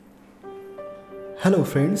Hello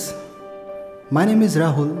friends, my name is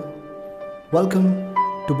Rahul. Welcome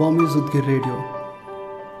to Bomis Udgir Radio.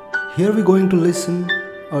 Here we're going to listen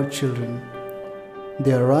our children,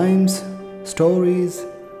 their rhymes, stories,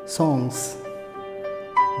 songs.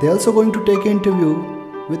 They're also going to take an interview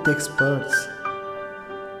with experts.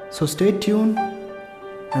 So stay tuned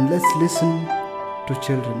and let's listen to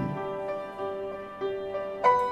children.